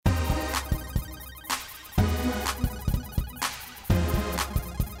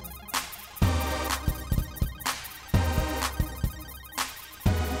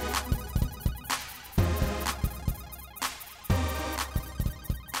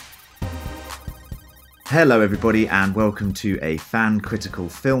Hello, everybody, and welcome to a fan critical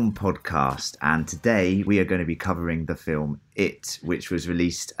film podcast. And today we are going to be covering the film It, which was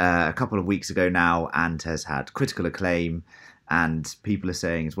released a couple of weeks ago now and has had critical acclaim. And people are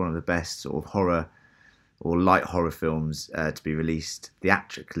saying it's one of the best sort of horror or light horror films to be released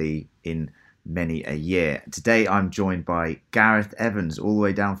theatrically in many a year. Today I'm joined by Gareth Evans, all the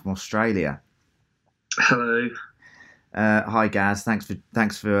way down from Australia. Hello. Hi, Gaz. Thanks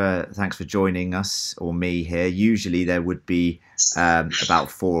for joining us or me here. Usually there would be about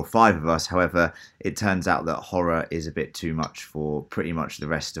 4 or 5 of us. However, it turns out that horror is a bit too much for pretty much the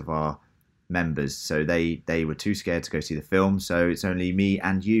rest of our members. So they were too scared to go see the film. So it's only me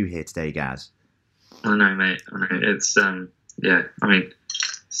and you here today, Gaz. I know, mate. I know. It's yeah. I mean,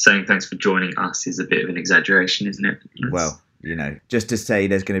 saying thanks for joining us is a bit of an exaggeration, isn't it? Well, you know, just to say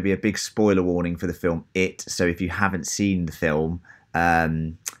there's going to be a big spoiler warning for the film It. So if you haven't seen the film,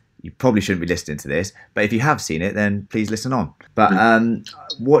 you probably shouldn't be listening to this. But if you have seen it, then please listen on. But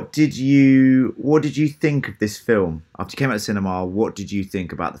what did you think of this film? After you came out of the cinema, what did you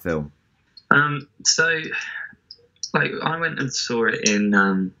think about the film? So, like, I went and saw it in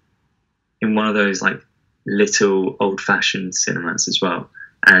one of those like little old-fashioned cinemas as well,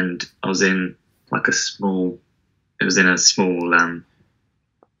 and I was in like a small. It was in a small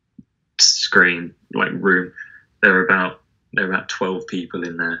screen like room. There were about 12 people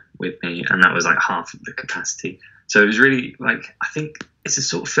in there with me, and that was like half of the capacity. So it was really like, I think it's a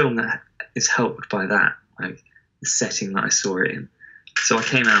sort of film that is helped by that, like the setting that I saw it in. So I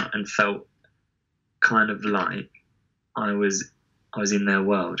came out and felt kind of like I was in their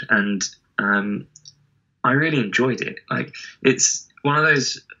world, and I really enjoyed it. Like, it's one of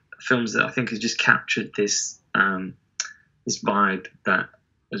those films that I think has just captured this vibe that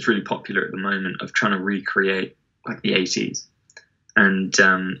is really popular at the moment of trying to recreate like the 80s, and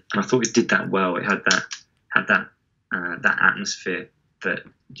I thought it did that well. It had that atmosphere that,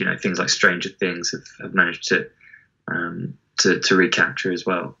 you know, things like Stranger Things have managed to recapture as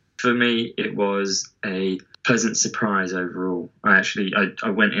well. For me, it was a pleasant surprise overall. I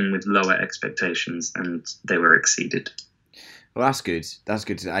went in with lower expectations and they were exceeded. Well, that's good. That's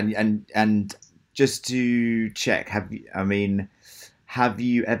good. And just to check, have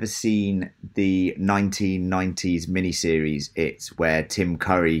you ever seen the 1990s miniseries It, where Tim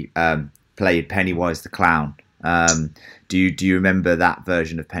Curry played Pennywise the Clown? Do you remember that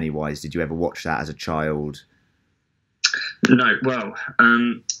version of Pennywise? Did you ever watch that as a child? No. Well,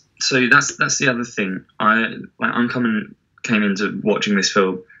 so that's the other thing. I came into watching this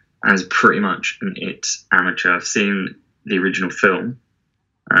film as pretty much an It amateur. I've seen the original film,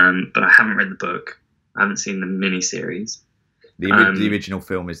 but I haven't read the book. I haven't seen the miniseries. The original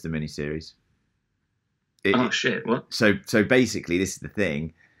film is the miniseries. Shit! What? So basically, this is the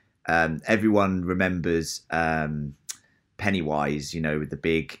thing. Everyone remembers Pennywise, you know, with the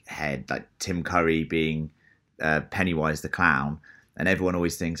big head, like Tim Curry being Pennywise the Clown, and everyone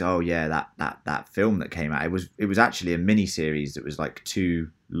always thinks, oh yeah, that film that came out. It was actually a miniseries that was like 2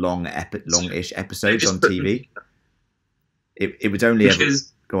 long-ish episodes on TV. It was only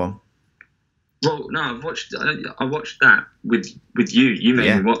go on. Well, no, I watched that with you. You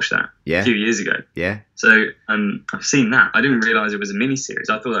made me watch that a few years ago. Yeah. So I've seen that. I didn't realise it was a miniseries.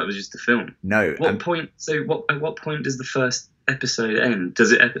 I thought that was just a film. No. At what point does the first episode end?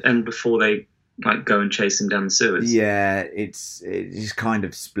 Does it end before they like go and chase him down the sewers? Yeah, it's kind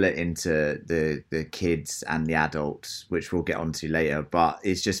of split into the kids and the adults, which we'll get onto later. But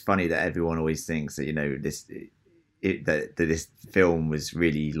it's just funny that everyone always thinks that, you know, that this film was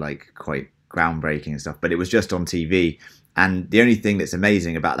really like quite groundbreaking and stuff, but it was just on TV. And the only thing that's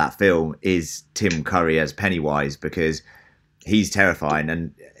amazing about that film is Tim Curry as Pennywise, because he's terrifying,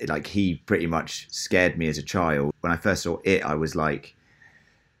 and like he pretty much scared me as a child. When I first saw It, I was like,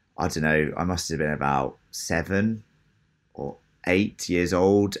 I don't know, I must have been about 7 or 8 years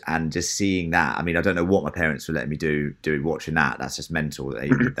old, and just seeing that, I mean, I don't know what my parents were letting me do watching that. That's just mental that they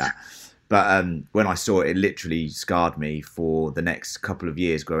did that. But when I saw it, it literally scarred me for the next couple of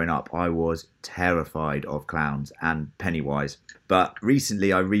years growing up. I was terrified of clowns and Pennywise. But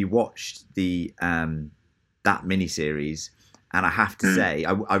recently I rewatched that miniseries, and I have to say,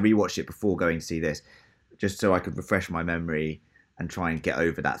 I rewatched it before going to see this, just so I could refresh my memory and try and get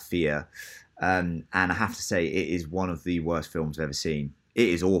over that fear. And I have to say, it is one of the worst films I've ever seen. It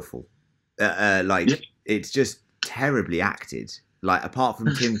is awful. It's just terribly acted. Like, apart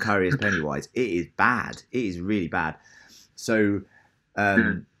from Tim Curry as Pennywise, it is bad. It is really bad. So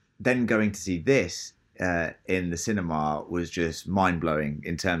then going to see this, in the cinema was just mind-blowing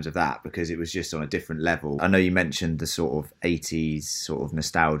in terms of that, because it was just on a different level. I know you mentioned the sort of 80s sort of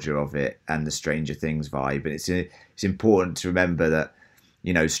nostalgia of it and the Stranger Things vibe, and it's important to remember that,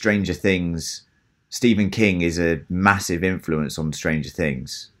 you know, Stranger Things, Stephen King is a massive influence on Stranger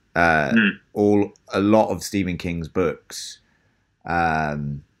Things. A lot of Stephen King's books,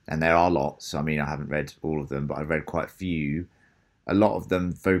 and there are lots. I mean, I haven't read all of them, but I've read quite a few. A lot of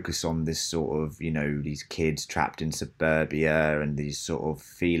them focus on this sort of, you know, these kids trapped in suburbia and these sort of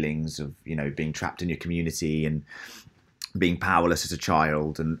feelings of, you know, being trapped in your community and being powerless as a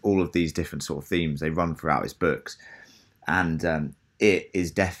child, and all of these different sort of themes they run throughout his books. And it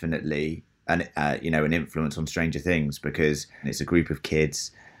is definitely an influence on Stranger Things, because it's a group of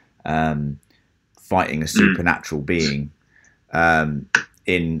kids fighting a supernatural being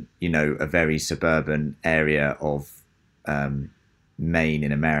in, you know, a very suburban area of Maine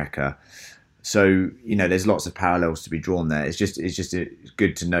in America. So, you know, there's lots of parallels to be drawn there. It's just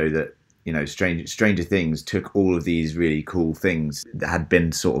good to know that, you know, Stranger Things took all of these really cool things that had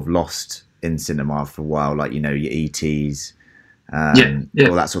been sort of lost in cinema for a while, like, you know, your E.T.s, all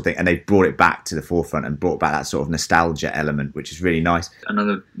that sort of thing, and they brought it back to the forefront and brought back that sort of nostalgia element, which is really nice.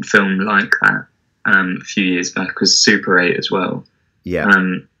 Another film like that a few years back was Super 8 as well. Yeah.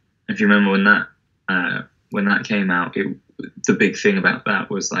 If you remember when that came out, the big thing about that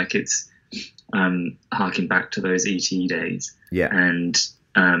was like it's harking back to those E.T. days. Yeah. And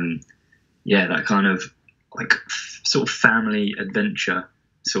that kind of like sort of family adventure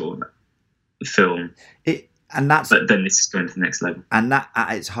sort of film. But then this is going to the next level. And that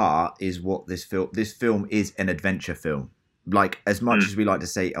at its heart is what this film is, an adventure film. Like, as much as we like to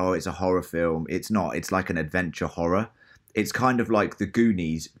say, oh, it's a horror film, it's not. It's like an adventure horror. It's kind of like The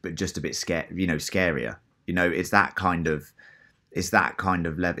Goonies, but just a bit scarier. You know, it's that kind of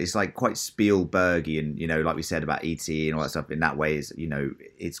level. It's like quite Spielbergy, and, you know, like we said about E.T. and all that stuff. In that way, is, you know,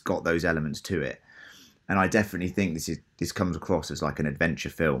 it's got those elements to it. And I definitely think this comes across as like an adventure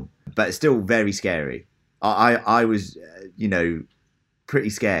film, but it's still very scary. I was, you know,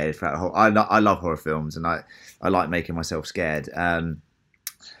 pretty scared throughout the whole. I love horror films, and I like making myself scared. But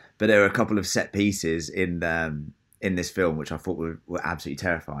there were a couple of set pieces in this film which I thought were absolutely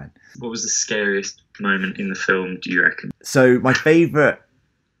terrifying. What was the scariest moment in the film, do you reckon? So my favourite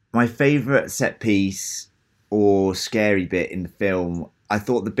set piece or scary bit in the film, I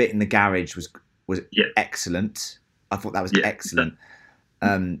thought the bit in the garage was excellent. I thought that was excellent.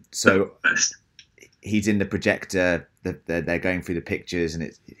 So he's in the projector, they're going through the pictures,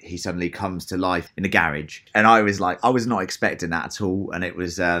 and he suddenly comes to life in the garage. And I was like, I was not expecting that at all. And it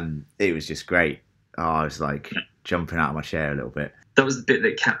was just great. Oh, I was like jumping out of my chair a little bit. That was the bit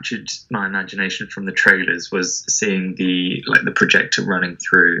that captured my imagination from the trailers, was seeing the projector running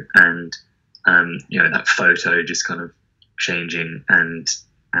through, and you know, that photo just kind of changing, and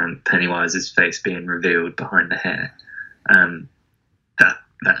Pennywise's face being revealed behind the hair.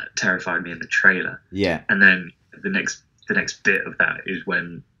 That terrified me in the trailer. Yeah. And then the next bit of that is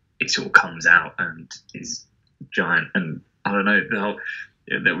when it sort of comes out and is giant, and I don't know,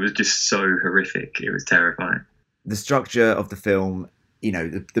 that was just so horrific. It was terrifying. The structure of the film, you know,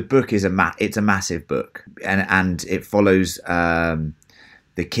 the book is it's a massive book, and it follows the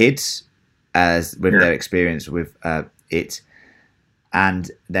kids as with their experience with it, and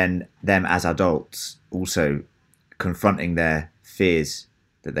then them as adults also confronting their fears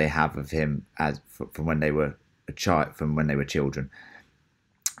that they have of him from when they were children.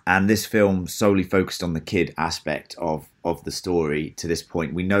 And this film solely focused on the kid aspect of the story to this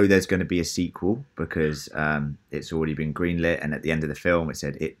point. We know there's going to be a sequel because it's already been greenlit, and at the end of the film it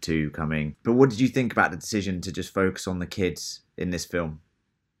said It 2 coming. But what did you think about the decision to just focus on the kids in this film?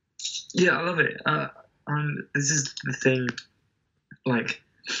 Yeah, I love it. This is the thing, like,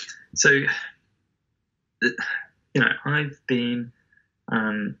 so, you know, I've been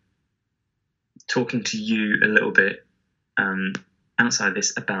talking to you a little bit outside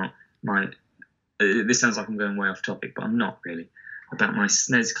this about my this sounds like I'm going way off topic, but I'm not really, about my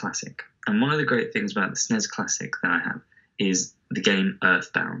SNES Classic. And one of the great things about the SNES Classic that I have is the game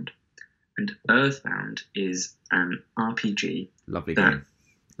Earthbound. And Earthbound is an RPG Lovely that game.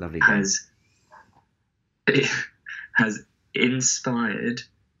 has inspired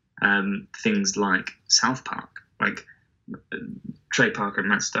things like South Park. Like, Trey Parker and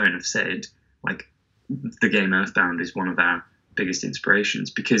Matt Stone have said, like, the game Earthbound is one of our biggest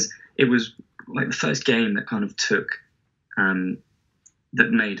inspirations, because it was like the first game that kind of took that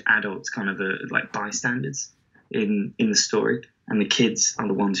made adults kind of like bystanders in the story, and the kids are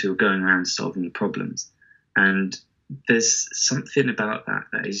the ones who are going around solving the problems. And there's something about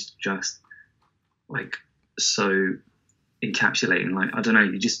that is just like so encapsulating. Like, I don't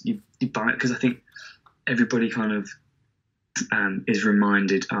know, you buy it because I think everybody kind of is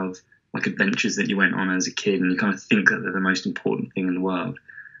reminded of like adventures that you went on as a kid, and you kind of think that they're the most important thing in the world,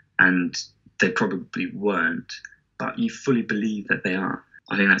 and they probably weren't, but you fully believe that they are.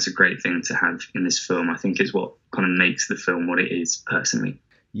 I think that's a great thing to have in this film. I think it's what kind of makes the film what it is, personally.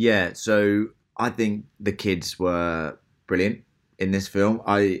 Yeah, so I think the kids were brilliant in this film.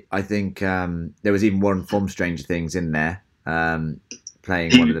 I think there was even one from Stranger Things in there,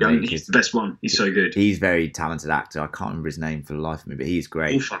 playing one of the main kids. He's the best one. He's so good. He's a very talented actor. I can't remember his name for the life of me, but he's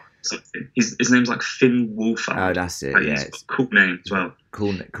great. Wolfhard, something. His name's like Finn Wolfhard. Oh, that's it. Like, Yeah, it's a cool name as well.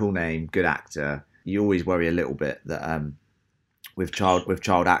 Cool name, good actor. You always worry a little bit that with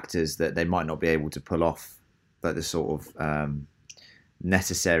child actors that they might not be able to pull off like the sort of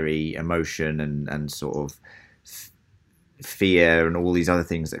necessary emotion and sort of fear and all these other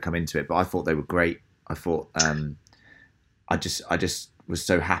things that come into it. But I thought they were great. I thought I just was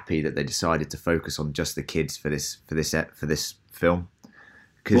so happy that they decided to focus on just the kids for this film.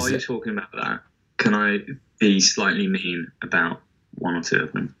 While you're talking about that, can I be slightly mean about one or two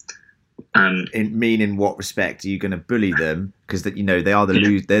of them? In what respect? Are you going to bully them because that they are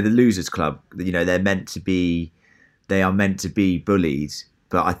they're the losers club? They are meant to be bullied.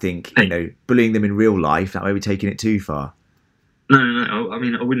 But I think bullying them in real life, that may be taking it too far. No. I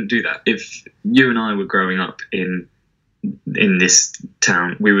mean, I wouldn't do that. If you and I were growing up in this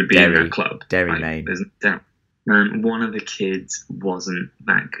town, we would be in that club. Derry, Maine. There's no doubt. One of the kids wasn't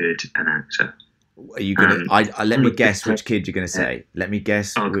that good an actor. Are you gonna? Let me guess which kid you're gonna say. Let me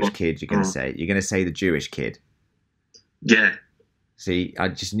guess which kid you're gonna say. You're gonna say the Jewish kid. Yeah. See, I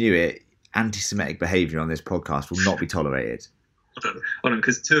just knew it. Anti-Semitic behaviour on this podcast will not be tolerated. Hold on,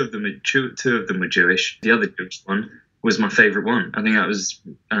 because two of them were Jewish. The other Jewish one was my favourite one. I think that was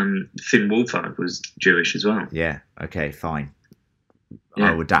Finn Wolfhard was Jewish as well. Yeah. Okay. Fine. Yeah.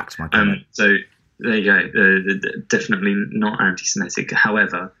 I will redact my comment. So there you go. Definitely not anti-Semitic.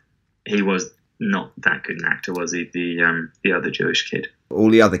 However, he was not that good an actor, was he? The other Jewish kid.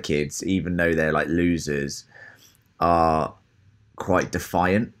 All the other kids, even though they're like losers, are quite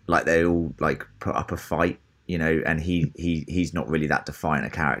defiant. Like they all like put up a fight, and he's not really that defiant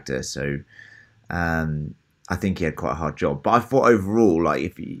a character. So I think he had quite a hard job. But I thought overall, like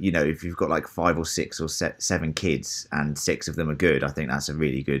if you've got like 5 or 6 or 7 kids and 6 of them are good, I think that's a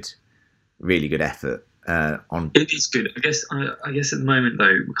really good effort. It is good. I guess at the moment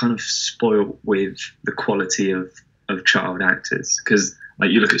though, we're kind of spoiled with the quality of child actors, because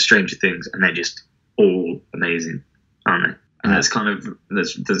like you look at Stranger Things and they're just all amazing, aren't they? And that's kind of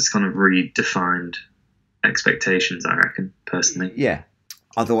redefined expectations, I reckon, personally. Yeah,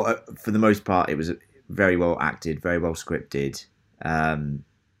 I thought for the most part it was very well acted, very well scripted, and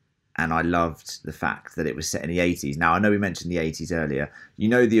I loved the fact that it was set in the 80s. Now I know we mentioned the 80s earlier.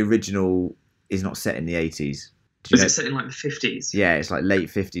 The original is not set in the 80s. Is it set in like the 50s? Yeah, it's like late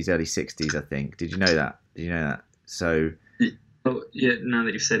 50s, early 60s, I think. Did you know that? So, oh yeah, now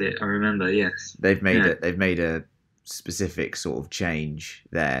that you've said it, I remember. Yes, they've made a specific sort of change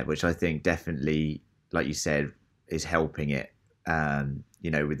there, which I think definitely, like you said, is helping it.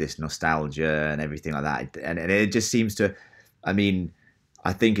 With this nostalgia and everything like that, and it just seems to. I mean,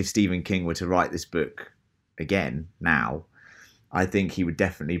 I think if Stephen King were to write this book again now, I think he would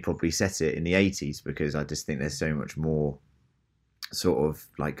definitely probably set it in the 80s, because I just think there's so much more sort of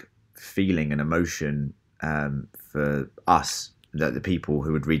like feeling and emotion for us, the people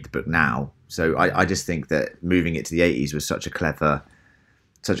who would read the book now. So I just think that moving it to the 80s was such a clever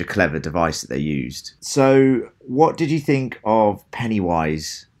device that they used. So what did you think of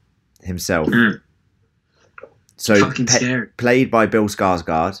Pennywise himself? So played by Bill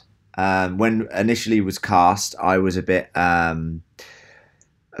Skarsgård. When initially was cast, I was a bit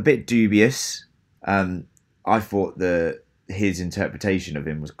dubious. I thought his interpretation of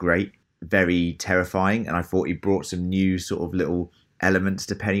him was great, very terrifying, and I thought he brought some new sort of little elements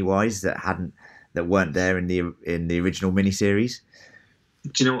to Pennywise that weren't there in the original miniseries.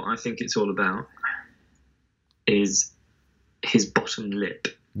 Do you know what I think it's all about? Is his bottom lip.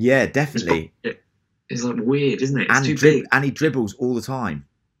 Yeah, definitely. It's like weird, isn't it? It's too big. And he dribbles all the time.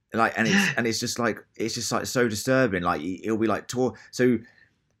 Like, it's just like so disturbing. Like he'll be like so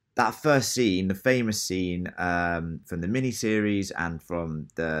that first scene, the famous scene from the miniseries and from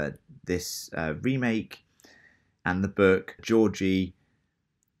this remake and the book, Georgie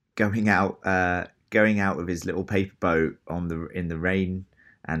going out with his little paper boat in the rain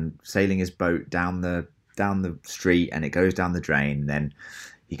and sailing his boat down the street, and it goes down the drain. And then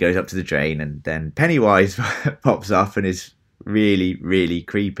he goes up to the drain, and then Pennywise pops up and is really, really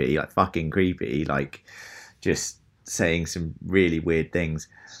creepy, like fucking creepy, like just saying some really weird things.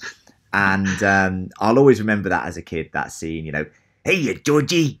 And I'll always remember that as a kid, that scene, you know, hey, you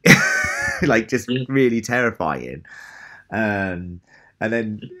Georgie, like just really terrifying. And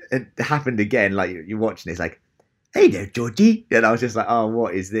then it happened again, like you're watching it, it's like, hey there, Georgie. And I was just like, oh,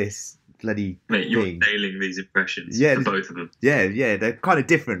 what is this bloody Mate, you're thing? nailing these impressions for both of them. Yeah, they're kind of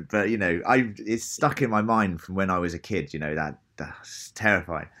different, but you know, it's stuck in my mind from when I was a kid. You know, that's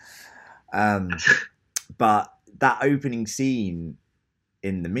terrifying. But that opening scene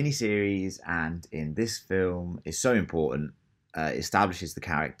in the miniseries and in this film is so important. Establishes the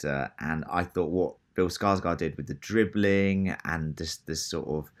character, and I thought what Bill Skarsgård did with the dribbling and this sort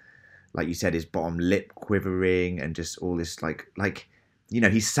of, like you said, his bottom lip quivering and just all this like you know,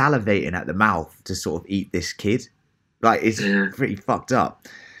 he's salivating at the mouth to sort of eat this kid. Like, it's pretty fucked up.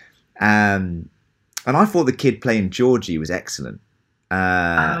 And I thought the kid playing Georgie was excellent.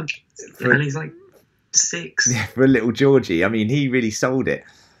 And he's like 6. Yeah, for a little Georgie. I mean, he really sold it.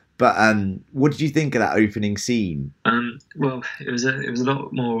 But what did you think of that opening scene? Well, it was a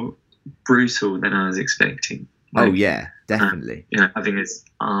lot more brutal than I was expecting. Like, oh yeah, definitely. You know, having his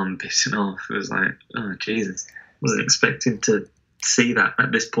arm bitten off, it was like, oh Jesus, wasn't expecting to see that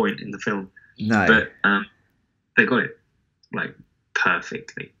at this point in the film. No, but they got it like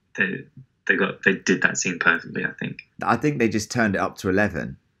perfectly. They did that scene perfectly. I think they just turned it up to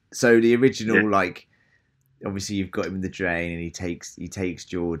 11. So the original, like, obviously you've got him in the drain and he takes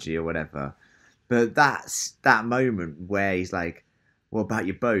Georgie or whatever. But that's that moment where he's like, what about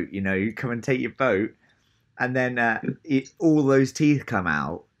your boat? You know, you come and take your boat. And then all those teeth come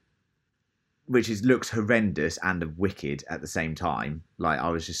out, which looks horrendous and wicked at the same time. Like, I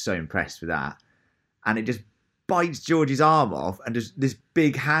was just so impressed with that. And it just bites Georgie's arm off, and just this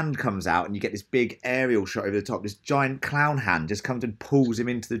big hand comes out, and you get this big aerial shot over the top. This giant clown hand just comes and pulls him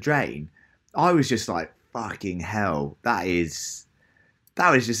into the drain. I was just like, fucking hell, that was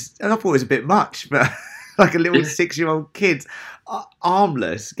just, and I thought it was a bit much, but like a little 6-year-old kid,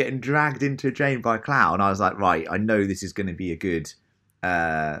 armless, getting dragged into a drain by a clown. I was like, right, I know this is going to be a good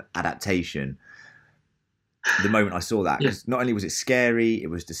adaptation. The moment I saw that, because not only was it scary, it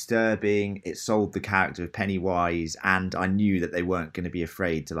was disturbing, it sold the character of Pennywise, and I knew that they weren't going to be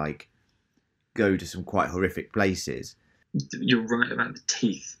afraid to like go to some quite horrific places. You're right about the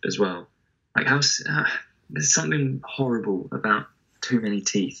teeth as well. Like, there's something horrible about too many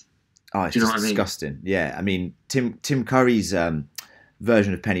teeth. Oh, it's just disgusting. Yeah, I mean, Tim Curry's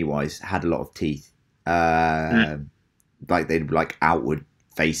version of Pennywise had a lot of teeth. Like, they were like outward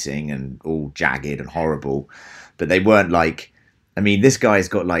facing and all jagged and horrible, but they weren't like, I mean, this guy's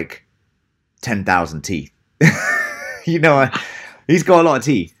got like 10,000 teeth. You know, he's got a lot of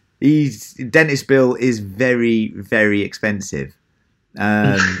teeth. Dentist bill is very, very expensive.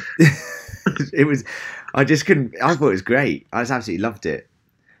 It was, I thought it was great. I just absolutely loved it.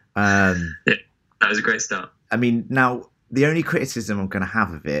 That was a great start. I mean, now the only criticism I'm going to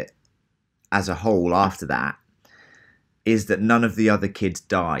have of it as a whole after that is that none of the other kids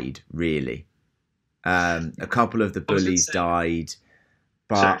died, really. A couple of the bullies died,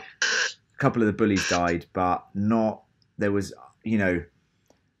 but not, there was, you know,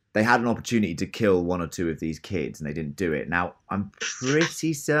 they had an opportunity to kill one or two of these kids and they didn't do it. Now, I'm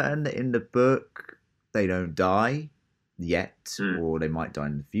pretty certain that in the book they don't die yet, or they might die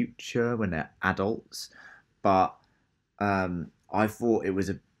in the future when they're adults. But I thought it was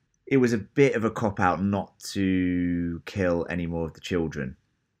a bit of a cop-out not to kill any more of the children.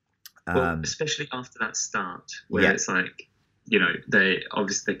 Well, especially after that start, where it's like, you know, they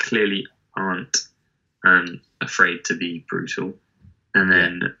clearly aren't afraid to be brutal. And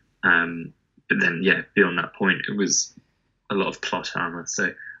then, beyond that point, it was a lot of plot armor. So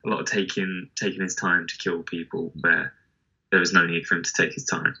a lot of taking his time to kill people where there was no need for him to take his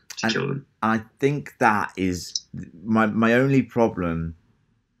time to kill them. I think that is my only problem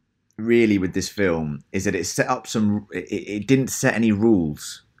really with this film, is that it set up it didn't set any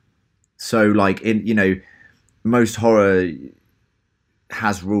rules. So like, in, you know, most horror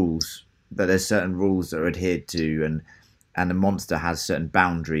has rules, that there's certain rules that are adhered to, and the monster has certain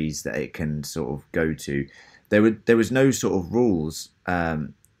boundaries that it can sort of go to. There was no sort of rules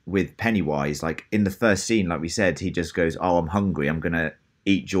with Pennywise. Like in the first scene, like we said, he just goes, oh, I'm hungry, I'm gonna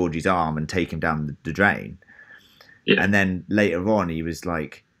eat Georgie's arm and take him down the drain. And then later on it was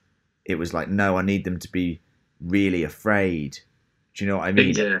like, no, I need them to be really afraid. Do you know what I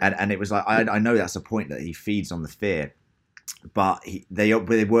mean? And it was like, I know that's a point, that he feeds on the fear, but they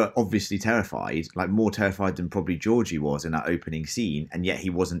were obviously terrified, like more terrified than probably Georgie was in that opening scene, and yet he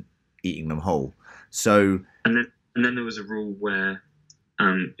wasn't eating them whole. So, and then And then there was a rule where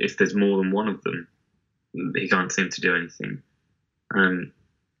if there's more than one of them, he can't seem to do anything. Do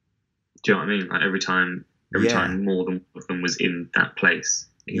you know what I mean? Like every time Yeah, more than one of them was in that place,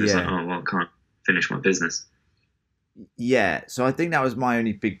 he was like, yeah, "Oh well, I can't finish my business." yeah. So I think that was my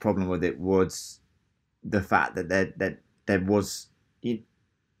only big problem with it was the fact that there was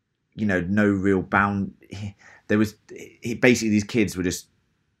no real bound. There was basically these kids were just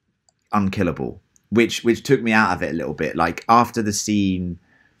unkillable, which took me out of it a little bit. Like after the scene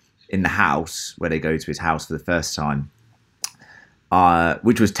in the house where they go to his house for the first time,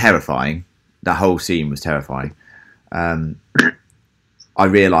 which was terrifying. That whole scene was terrifying. I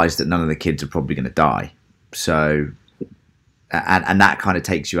realised that none of the kids are probably going to die. So, and that kind of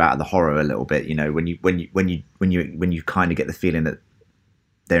takes you out of the horror a little bit. When you kind of get the feeling that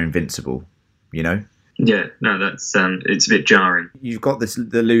they're invincible. Yeah, no, that's it's a bit jarring. You've got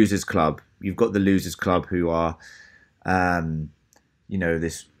the losers club. You've got the losers club who are,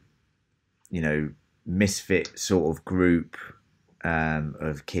 this, misfit sort of group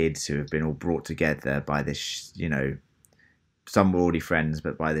of kids who have been all brought together by this, some were already friends,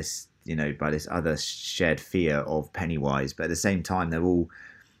 but by this, by this other shared fear of Pennywise. But at the same time, they're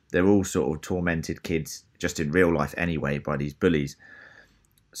all sort of tormented kids just in real life anyway by these bullies.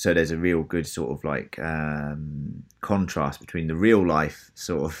 So there's a real good sort of like contrast between the real life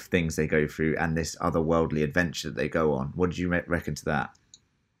sort of things they go through and this otherworldly adventure that they go on. What did you reckon to that?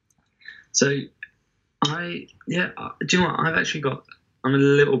 So do you know what? I'm a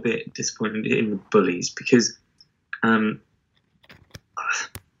little bit disappointed in the bullies because, for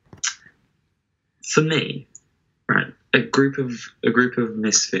me, right, a group of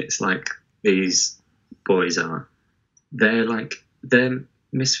misfits like these boys are, they're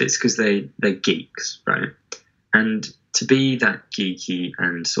misfits because they're geeks, right? And to be that geeky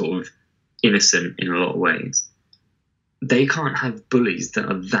and sort of innocent in a lot of ways, they can't have bullies that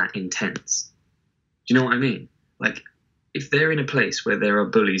are that intense. Do you know what I mean? Like, if they're in a place where there are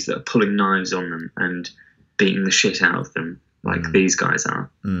bullies that are pulling knives on them and beating the shit out of them, like these guys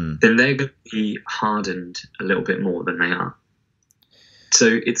are, then they're going to be hardened a little bit more than they are. So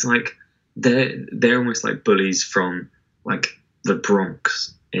it's like they're almost like bullies from like the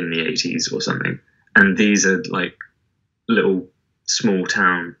Bronx in the 80s or something, and these are like little small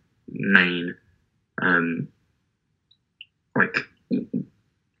town Maine like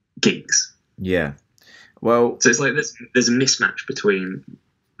geeks. Yeah. Well, so it's like there's a mismatch between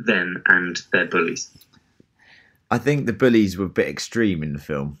them and their bullies. I think the bullies were a bit extreme in the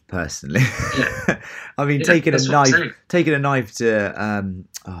film, personally. Yeah. I mean, taking a knife to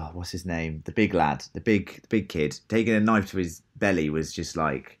what's his name, the big lad, the big kid, taking a knife to his belly was just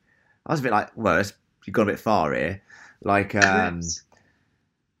like, I was a bit like, well, you've gone a bit far here, like,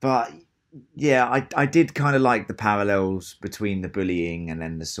 but yeah, I did kind of like the parallels between the bullying and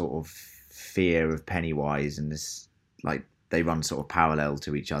then the sort of fear of Pennywise, and this, like, they run sort of parallel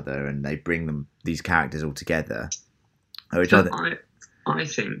to each other and they bring these characters all together. I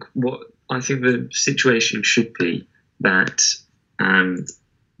think the situation should be that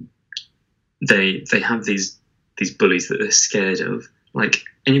they have these bullies that they're scared of. Like,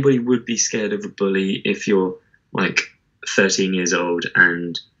 anybody would be scared of a bully if you're like 13 years old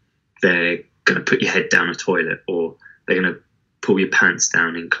and they're going to put your head down a toilet, or they're going to pull your pants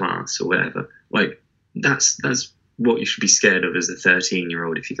down in class or whatever. Like, that's what you should be scared of as a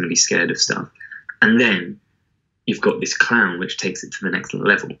 13-year-old if you're going to be scared of stuff. And then you've got this clown which takes it to the next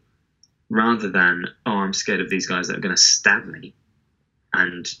level, rather than, oh, I'm scared of these guys that are going to stab me,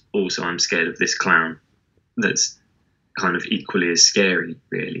 and also I'm scared of this clown that's kind of equally as scary,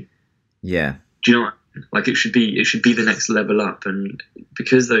 really. Yeah. Do you know what? Like, it should be the next level up, and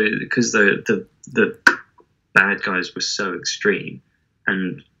because the bad guys were so extreme,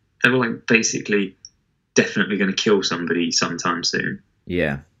 and they were like basically definitely going to kill somebody sometime soon.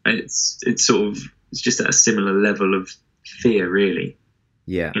 Yeah. It's just at a similar level of fear, really.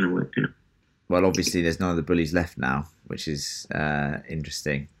 Yeah. In a way. Well, obviously, there's none of the bullies left now, which is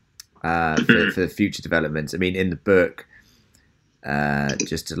interesting for future developments. I mean, in the book,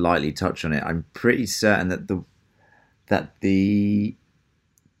 just to lightly touch on it, I'm pretty certain that the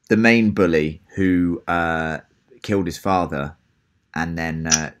main bully who killed his father and then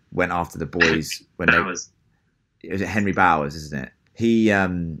went after the boys it was Henry Bowers, isn't it? He,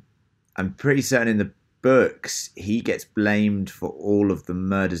 I'm pretty certain in the books he gets blamed for all of the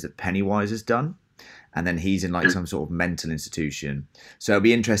murders that Pennywise has done, and then he's in like some sort of mental institution. So it'll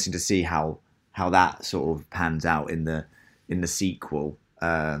be interesting to see how that sort of pans out in the sequel,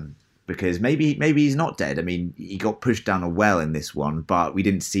 because maybe he's not dead. I mean, he got pushed down a well in this one, but we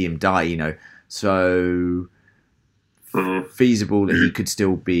didn't see him die, So feasible that he could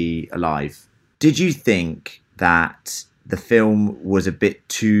still be alive. Did you think that the film was a bit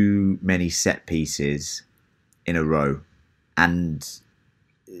too many set pieces in a row? And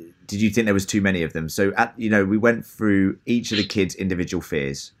did you think there was too many of them? So, we went through each of the kids' individual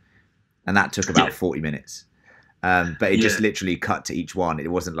fears, and that took about 40 minutes. But it just literally cut to each one.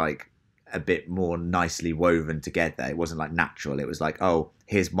 It wasn't like a bit more nicely woven together. It wasn't like natural. It was like, oh,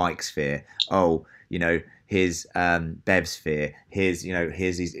 here's Mike's fear. Oh, here's Bev's fear. Here's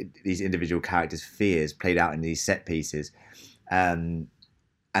these individual characters' fears played out in these set pieces. And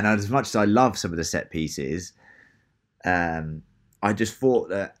as much as I love some of the set pieces, I just thought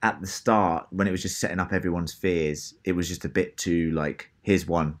that at the start, when it was just setting up everyone's fears, it was just a bit too like, here's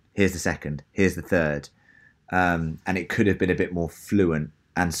one, here's the second, here's the third. And it could have been a bit more fluent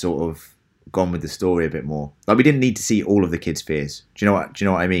and sort of gone with the story a bit more. Like, we didn't need to see all of the kids' fears. Do you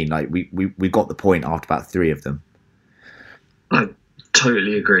know what I mean? Like, we got the point after about 3 of them. I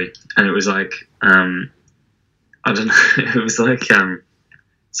totally agree. And it was like, I don't know, it was like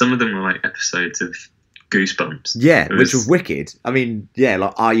some of them were like episodes of Goosebumps. Yeah, which was wicked. I mean, yeah,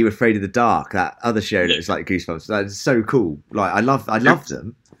 like Are You Afraid of the Dark? That other show that was like Goosebumps. That's so cool. Like, I loved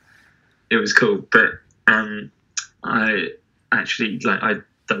them. It was cool, but I actually that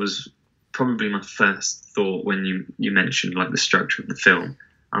was probably my first thought when you mentioned like the structure of the film.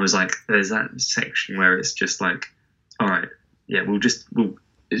 I was like, there's that section where it's just like, all right, yeah,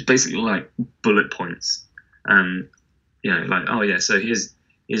 it's basically like bullet points. Like, oh yeah, so here's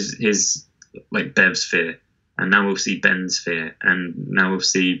like Bev's fear, and now we'll see Ben's fear, and now we'll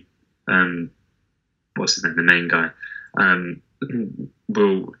see what's his name, the main guy. And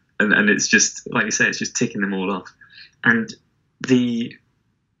it's just like you say, it's just ticking them all off. And the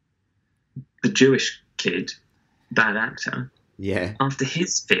Jewish kid, bad actor, yeah. After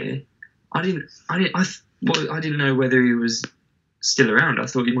his fear, I didn't know whether he was still around. I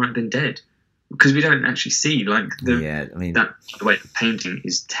thought he might have been dead, because we don't actually see like the. Yeah, I mean, that the way the painting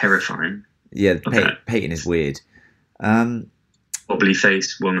is terrifying. Yeah, painting is weird. Wobbly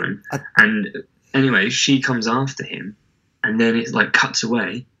faced woman, and anyway, she comes after him, and then it's like cuts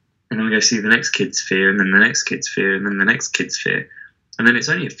away, and then we go see the next kid's fear, and then the next kid's fear, and then the next kid's fear, and then it's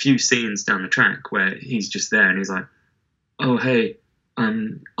only a few scenes down the track where he's just there, and he's like, "Oh hey,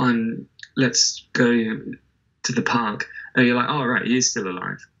 let's go to the park," and you're like, "Oh right, he is still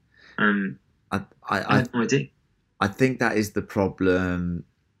alive." I have no idea. I think that is the problem.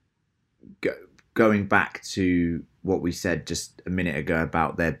 Going back to what we said just a minute ago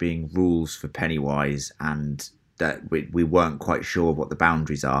about there being rules for Pennywise, and that we weren't quite sure what the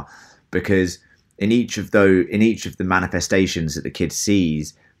boundaries are, because in each of the manifestations that the kid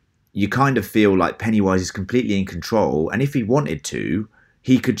sees, you kind of feel like Pennywise is completely in control, and if he wanted to,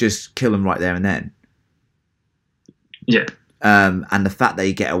 he could just kill them right there and then. Yeah. And the fact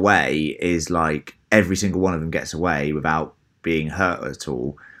they get away is like every single one of them gets away without being hurt at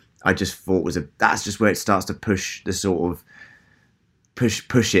all. I just thought that's just where it starts to push the sort of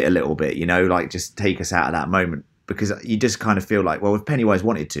push it a little bit, like just take us out of that moment, because you just kind of feel like, well, if Pennywise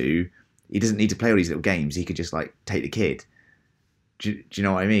wanted to, he doesn't need to play all these little games. He could just like take the kid. Do you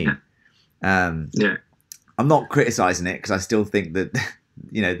know what I mean? Yeah. I'm not criticizing it, because I still think that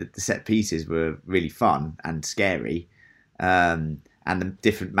the set pieces were really fun and scary, and the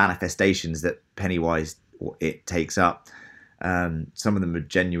different manifestations that Pennywise it takes up. Some of them are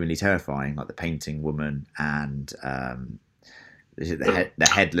genuinely terrifying, like the painting woman and the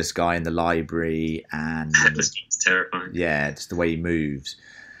headless guy in the library, and headless guy's terrifying. Yeah, just the way he moves.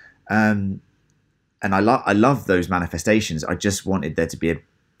 And I love those manifestations. I just wanted there to be a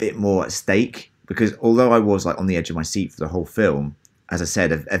bit more at stake, because although I was like on the edge of my seat for the whole film, as I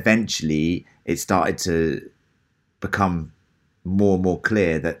said, eventually it started to become more and more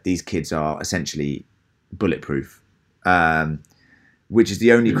clear that these kids are essentially bulletproof. Which is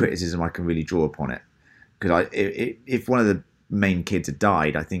the only criticism I can really draw upon it, because if one of the main kids had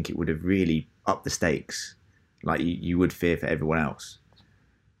died, I think it would have really upped the stakes. Like you would fear for everyone else,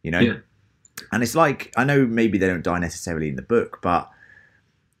 Yeah. And it's like, I know maybe they don't die necessarily in the book, but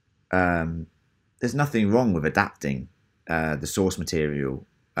there's nothing wrong with adapting the source material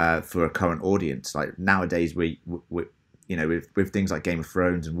for a current audience. Like nowadays, we with things like Game of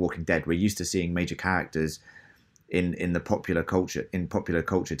Thrones and Walking Dead, we're used to seeing major characters in popular culture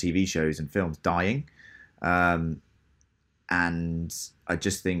TV shows and films dying, and I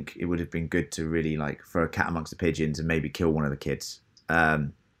just think it would have been good to really like throw a cat amongst the pigeons and maybe kill one of the kids.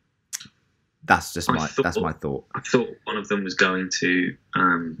 That's just my thought. I thought one of them was going to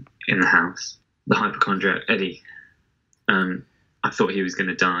in the house, the hypochondriac Eddie. I thought he was going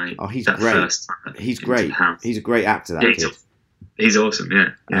to die. Oh, he's that great. First time He's into great. the house. He's a great actor. That Yeah, kid. He's awesome.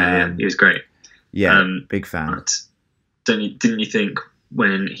 Yeah. He was great. Yeah, big fan. But didn't you think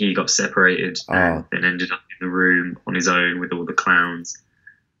when he got separated and then ended up in the room on his own with all the clowns?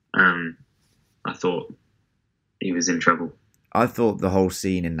 I thought he was in trouble. I thought the whole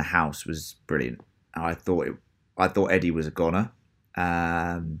scene in the house was brilliant. I thought Eddie was a goner.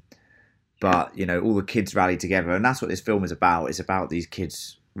 But, you know, all the kids rallied together, and that's what this film is about. It's about these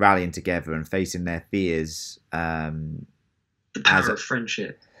kids rallying together and facing their fears. The power of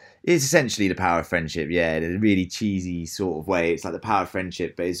friendship. It's essentially the power of friendship, yeah, in a really cheesy sort of way. It's like the power of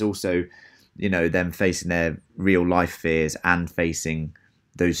friendship, but it's also, you know, them facing their real life fears and facing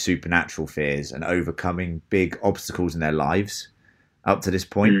those supernatural fears and overcoming big obstacles in their lives up to this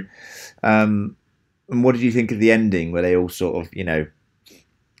point. And what did you think of the ending where they all sort of, you know,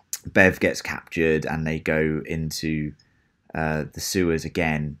 Bev gets captured and they go into the sewers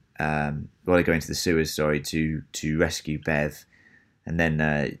again. They go into the sewers, to rescue Bev. And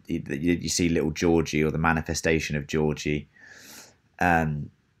then you see little Georgie, or the manifestation of Georgie. And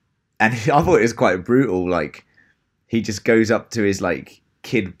I thought it was quite brutal. Like, he just goes up to his, like,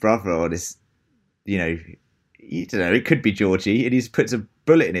 kid brother, or this, you know, you don't know, it could be Georgie, and he just puts a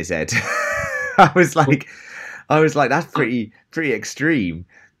bullet in his head. I was like, that's pretty extreme.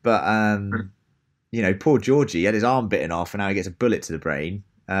 But, you know, poor Georgie, he had his arm bitten off, and now he gets a bullet to the brain.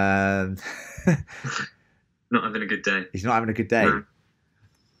 Not having a good day. He's not having a good day. No.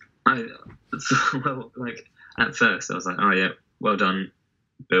 Well, like, at first I was like, oh yeah, well done,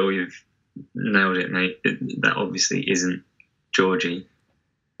 Bill, you've nailed it, mate. That obviously isn't Georgie.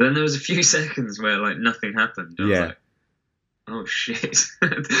 But then there was a few seconds where, like, nothing happened. I was like, oh shit.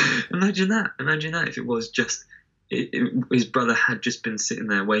 Imagine that if it was just his brother had just been sitting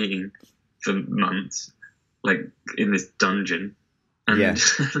there waiting for months, like, in this dungeon, and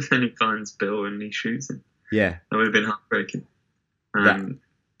then he finds Bill and he shoots him. Yeah, that would have been heartbreaking.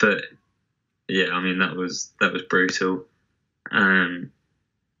 But yeah, I mean, that was brutal.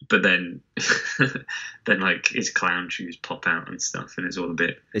 But then like, his clown shoes pop out and stuff, and it's all a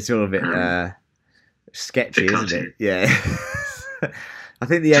bit sketchy, isn't it? Yeah. I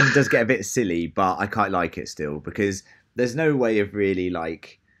think the end does get a bit silly, but I quite like it still, because there's no way of really,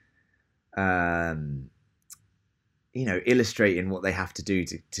 like, you know, illustrating what they have to do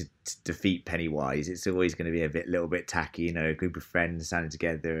to defeat Pennywise. It's always going to be a little bit tacky, you know, a group of friends standing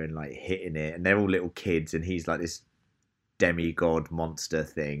together and, like, hitting it, and they're all little kids, and he's like this demigod monster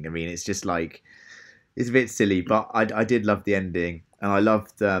thing. I mean, it's just like, it's a bit silly, but I did love the ending, and I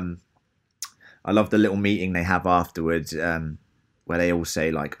loved the little meeting they have afterwards, where they all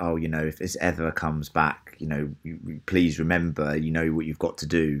say, like, oh, you know, if this ever comes back, you know, please remember, you know what you've got to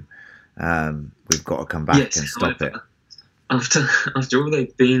do. We've got to come back and stop it. After all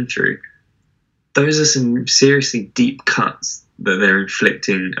they've been through, those are some seriously deep cuts that they're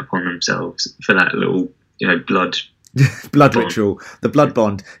inflicting upon themselves for that little, you know, blood ritual, the blood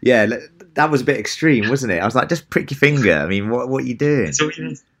bond. Yeah, that was a bit extreme, wasn't it? I was like, just prick your finger. I mean, what are you doing? That's all you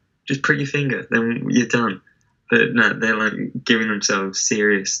need. Just prick your finger, then you're done. But no, they're, like, giving themselves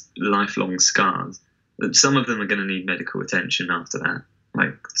serious lifelong scars. Some of them are going to need medical attention after that.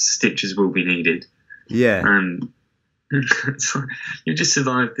 Like, stitches will be needed. Yeah. So you just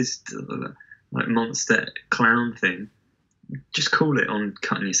survived this, like, monster clown thing. Just call it on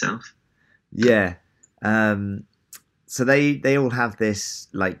cutting yourself. Yeah. So they all have this,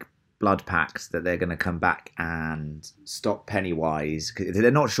 like, blood pact that they're going to come back and stop Pennywise.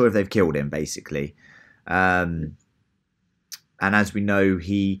 They're not sure if they've killed him, basically. And as we know,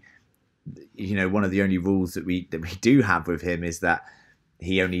 he, you know, one of the only rules that we do have with him is that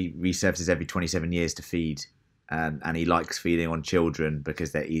he only resurfaces every 27 years to feed, and he likes feeding on children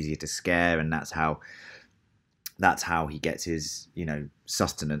because they're easier to scare, and that's how he gets his, you know,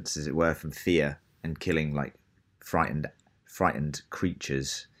 sustenance, as it were, from fear and killing, like, frightened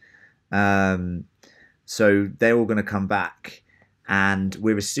creatures. So they're all going to come back, and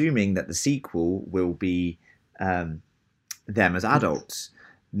we're assuming that the sequel will be them as adults.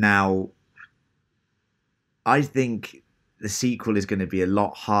 Now, I think the sequel is going to be a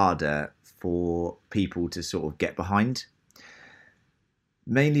lot harder for people to sort of get behind.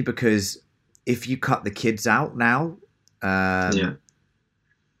 Mainly because if you cut the kids out now, I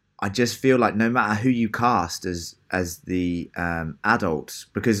just feel like no matter who you cast as the adults,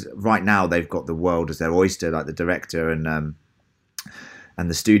 because right now they've got the world as their oyster, like the director and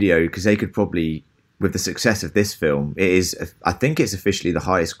the studio, because they could probably, with the success of this film, I think it's officially the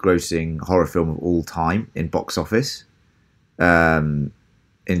highest grossing horror film of all time in box office. In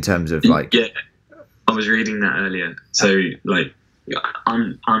terms of, like, yeah, I was reading that earlier. So, like,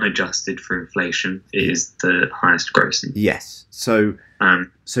 unadjusted for inflation, it is the highest grossing. Yes. So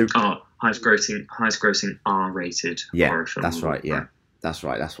highest grossing R-rated horror film. That's right. Yeah, that's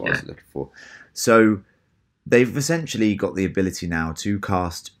right. That's what I was looking for. So they've essentially got the ability now to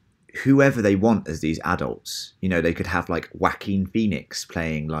cast whoever they want as these adults. You know, they could have like Joaquin Phoenix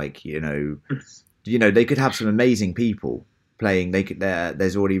playing, like, you know, they could have some amazing people playing. They could.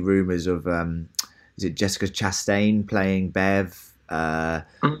 There's already rumors of is it Jessica Chastain playing Bev?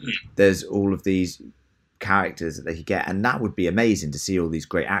 There's all of these characters that they could get, and that would be amazing to see all these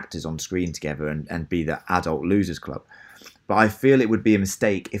great actors on screen together and be the adult losers club. But I feel it would be a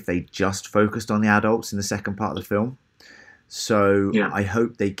mistake if they just focused on the adults in the second part of the film. So I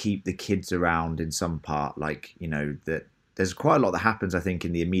hope they keep the kids around in some part. Like, you know, that there's quite a lot that happens, I think,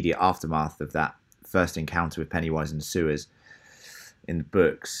 in the immediate aftermath of that first encounter with Pennywise in the sewers in the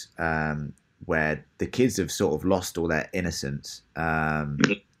books, where the kids have sort of lost all their innocence. I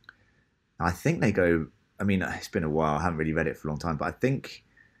think they go, I mean, it's been a while, I haven't really read it for a long time, but I think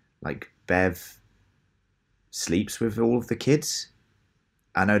like Bev sleeps with all of the kids.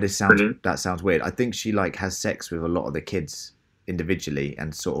 I know that sounds weird. I think she like has sex with a lot of the kids individually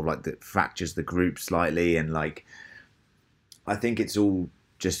and sort of like fractures the group slightly, and like I think it's all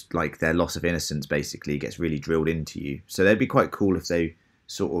just like their loss of innocence basically gets really drilled into you. So that'd be quite cool if they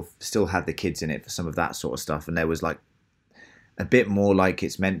sort of still had the kids in it for some of that sort of stuff, and there was like a bit more like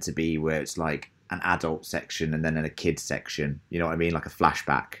it's meant to be, where it's like an adult section and then a kids section, you know what I mean, like a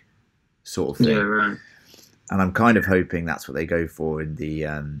flashback sort of thing. Yeah, right. And I'm kind of hoping that's what they go for in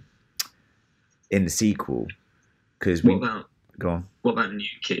the sequel. Because What about new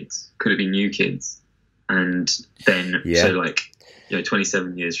kids? Could it be new kids? And then so like, you know,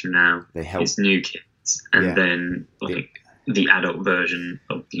 27 years from now, it's new kids, and then like the adult version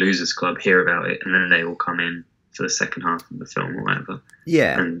of Losers Club hear about it, and then they all come in for the second half of the film or whatever.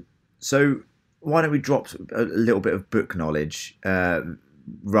 Yeah. So why don't we drop a little bit of book knowledge,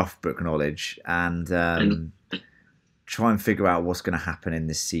 rough book knowledge, and try and figure out what's going to happen in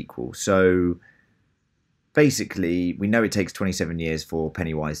this sequel. So basically, we know it takes 27 years for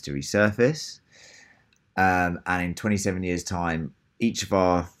Pennywise to resurface. And in 27 years' time, each of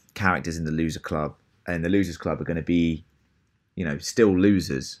our characters in the Losers Club are going to be, you know, still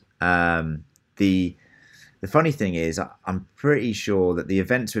losers. The funny thing is, I'm pretty sure that the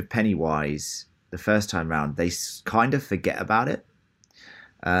events with Pennywise the first time round, they kind of forget about it.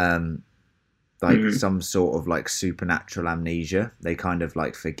 Some sort of like supernatural amnesia. They kind of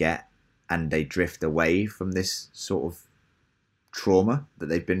like forget and they drift away from this sort of trauma that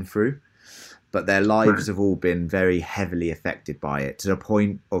they've been through. But their lives have all been very heavily affected by it, to the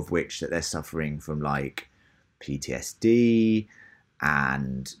point of which that they're suffering from like PTSD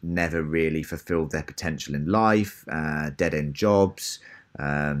and never really fulfilled their potential in life, dead-end jobs,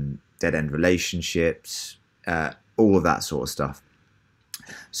 dead-end relationships, all of that sort of stuff.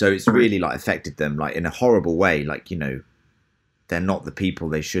 So it's really like affected them like in a horrible way. Like, you know, they're not the people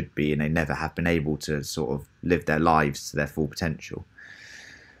they should be, and they never have been able to sort of live their lives to their full potential.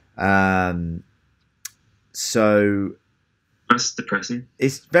 So that's depressing.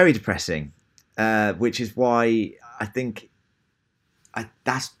 It's very depressing, which is why I think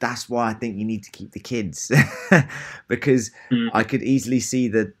that's why I think you need to keep the kids, because I could easily see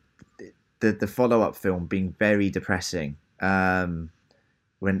the follow-up film being very depressing.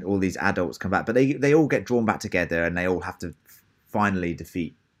 When all these adults come back, but they all get drawn back together and they all have to finally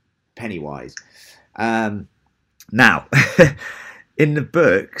defeat Pennywise. Now, in the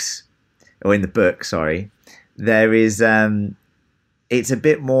book, there is it's a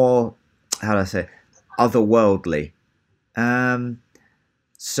bit more, how do I say, otherworldly.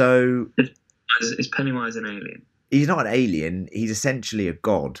 So is Pennywise an alien? He's not an alien. He's essentially a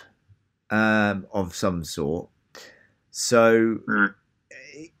god of some sort. So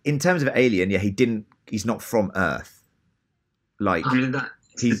in terms of alien, he's not from Earth. Like, I mean, that's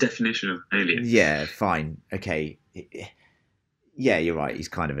the definition of alien. Yeah, fine. Okay. Yeah, you're right. He's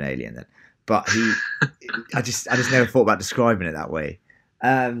kind of an alien then. But I just never thought about describing it that way.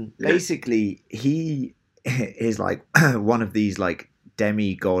 Basically, he is like one of these like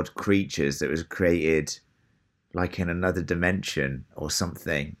demigod creatures that was created like in another dimension or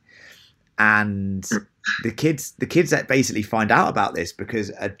something. And the kids that basically find out about this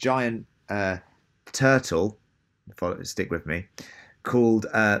because a giant turtle, stick with me, called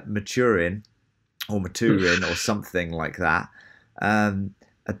Maturin or something like that,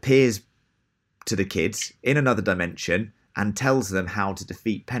 appears to the kids in another dimension and tells them how to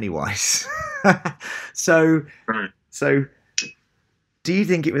defeat Pennywise. So do you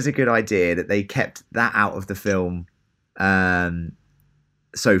think it was a good idea that they kept that out of the film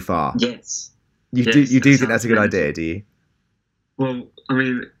so far. Yes. You do think that's a good idea, do you? Well, I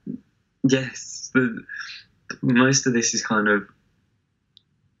mean, yes. Most of this is kind of,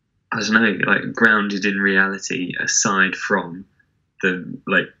 I don't know, like grounded in reality, aside from the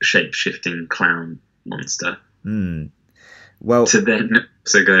like shape-shifting clown monster. Well, to then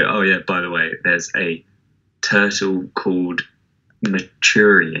also go, oh yeah, by the way, there's a turtle called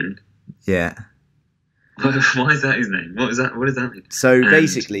Maturian. Yeah. Why is that his name? What is that? What does that mean? So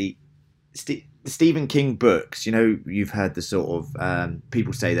basically, Stephen King books, you know, you've heard the sort of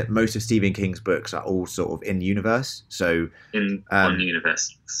people say that most of Stephen King's books are all sort of in universe. So in one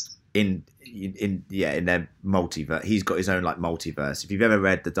universe. In their multiverse. He's got his own like multiverse. If you've ever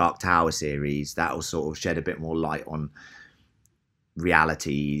read the Dark Tower series, that will sort of shed a bit more light on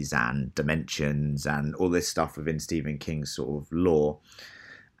realities and dimensions and all this stuff within Stephen King's sort of lore.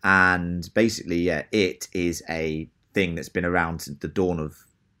 And basically, yeah, it is a thing that's been around since the dawn of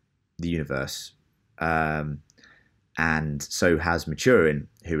the universe. And so has Maturin,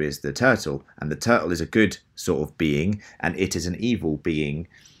 who is the turtle. And the turtle is a good sort of being, and it is an evil being.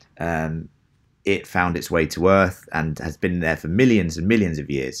 It found its way to Earth and has been there for millions and millions of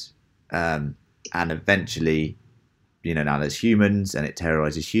years. And eventually, you know, now there's humans and it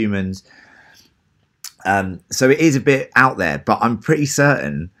terrorizes humans. So it is a bit out there, but I'm pretty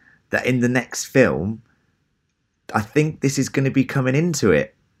certain that in the next film, I think this is going to be coming into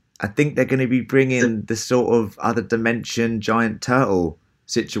it. I think they're going to be bringing the sort of other dimension giant turtle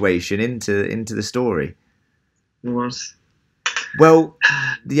situation into the story. What? Well,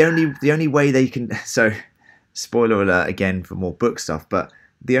 the only way they can, so spoiler alert again for more book stuff, but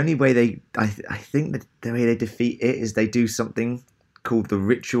the only way I think that the way they defeat it is they do something called the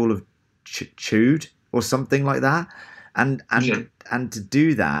Ritual of Ch'd or something like that, and to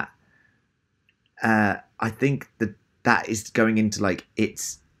do that, I think that is going into like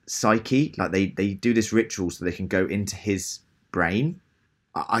its psyche, like they do this ritual so they can go into his brain.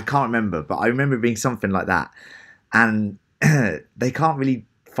 I can't remember, but I remember it being something like that, and they can't really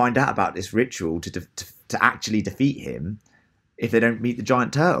find out about this ritual to actually defeat him if they don't meet the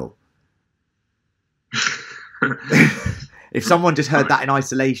giant turtle. If someone just heard that in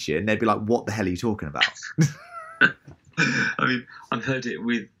isolation, they'd be like, what the hell are you talking about? I mean, I've heard it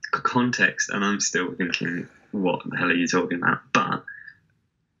with context and I'm still thinking, what the hell are you talking about? But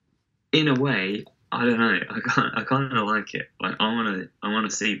in a way, I don't know, I kind of like it. Like I want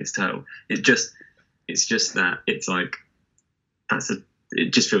to see this turtle. It's just that it's like,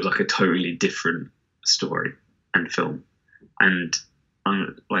 it just feels like a totally different story and film. And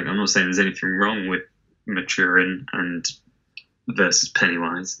I'm not saying there's anything wrong with Maturin and versus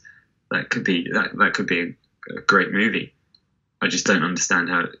Pennywise. That could be a great movie. I just don't understand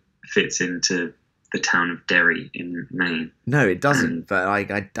how it fits into the town of Derry in Maine. No, it doesn't. But I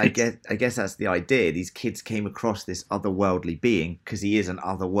guess that's the idea. These kids came across this otherworldly being because he is an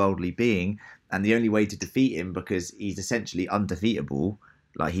otherworldly being, and the only way to defeat him, because he's essentially undefeatable,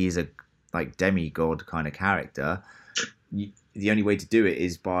 like he is a like demigod kind of character. The only way to do it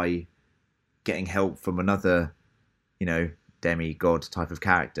is by getting help from another, you know, demigod type of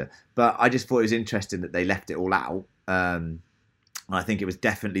character. But I just thought it was interesting that they left it all out. I think it was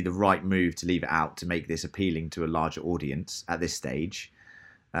definitely the right move to leave it out to make this appealing to a larger audience at this stage,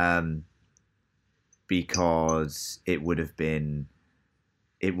 because it would have been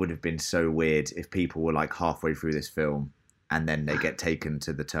so weird if people were like halfway through this film and then they get taken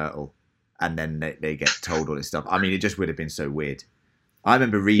to the turtle and then they get told all this stuff. I mean, it just would have been so weird. I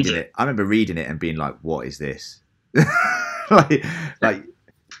remember reading it and being like, what is this? I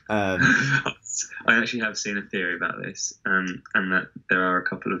actually have seen a theory about this, and that there are a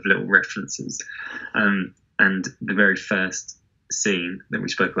couple of little references. And the very first scene that we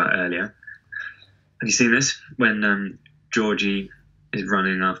spoke about earlier, have you seen this? When Georgie is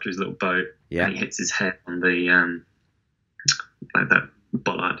running after his little boat, yeah, and he hits his head on the like that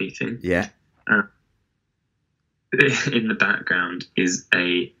bollardy thing. Yeah. In the background is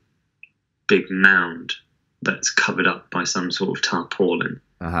a big mound that's covered up by some sort of tarpaulin.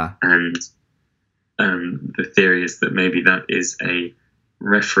 And the theory is that maybe that is a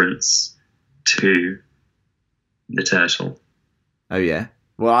reference to the turtle. Oh yeah.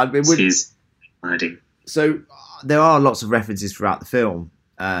 Well, he's hiding. So there are lots of references throughout the film,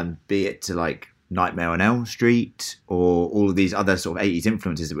 be it to like Nightmare on Elm Street or all of these other sort of 80s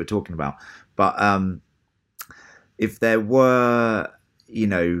influences that we're talking about. But if there were, you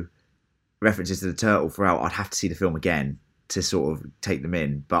know, references to the turtle throughout, I'd have to see the film again to sort of take them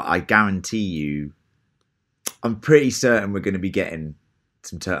in. But I guarantee you, I'm pretty certain we're going to be getting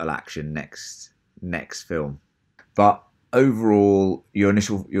some turtle action next film. But overall,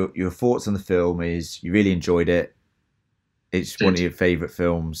 your thoughts on the film is you really enjoyed it. It's one of your favourite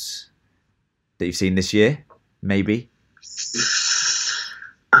films that you've seen this year, maybe?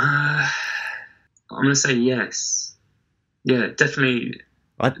 I'm gonna say yes. Yeah, definitely.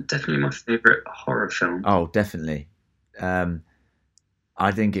 Definitely my favourite horror film. Oh, definitely.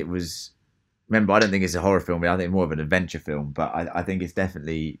 I think it was. Remember, I don't think it's a horror film. I think more of an adventure film. But I think it's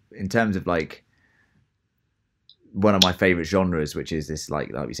definitely, in terms of like one of my favourite genres, which is this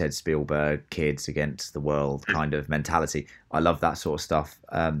like we said, Spielberg kids against the world kind of mentality. I love that sort of stuff.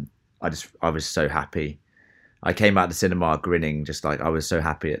 I was so happy. I came out of the cinema grinning, just like I was so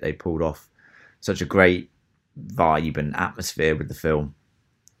happy that they pulled off such a great vibe and atmosphere with the film.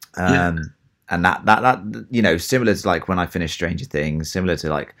 And that you know, similar to like when I finished Stranger Things, similar to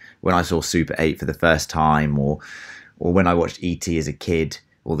like when I saw Super 8 for the first time, or when I watched E.T. as a kid,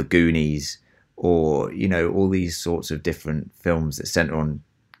 or The Goonies, or you know, all these sorts of different films that center on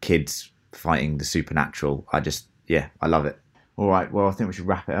kids fighting the supernatural. I love it. All right, well, I think we should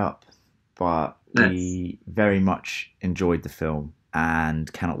wrap it up. But we very much enjoyed the film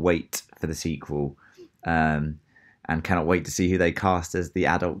and cannot wait for the sequel. And cannot wait to see who they cast as the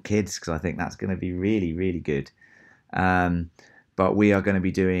adult kids, because I think that's going to be really, really good. But we are going to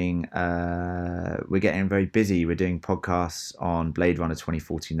be doing, we're getting very busy. We're doing podcasts on Blade Runner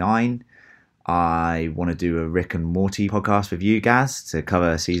 2049. I want to do a Rick and Morty podcast with you, Gaz, to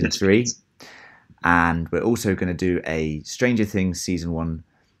cover season 3. And we're also going to do a Stranger Things season 1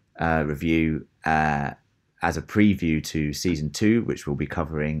 review as a preview to season 2, which we'll be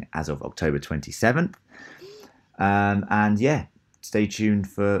covering as of October 27th. And yeah, stay tuned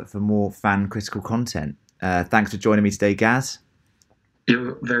for more fan critical content. Thanks for joining me today, Gaz.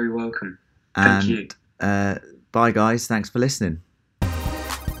 You're very welcome. Thank you. Bye, guys. Thanks for listening.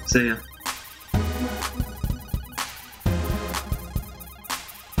 See ya.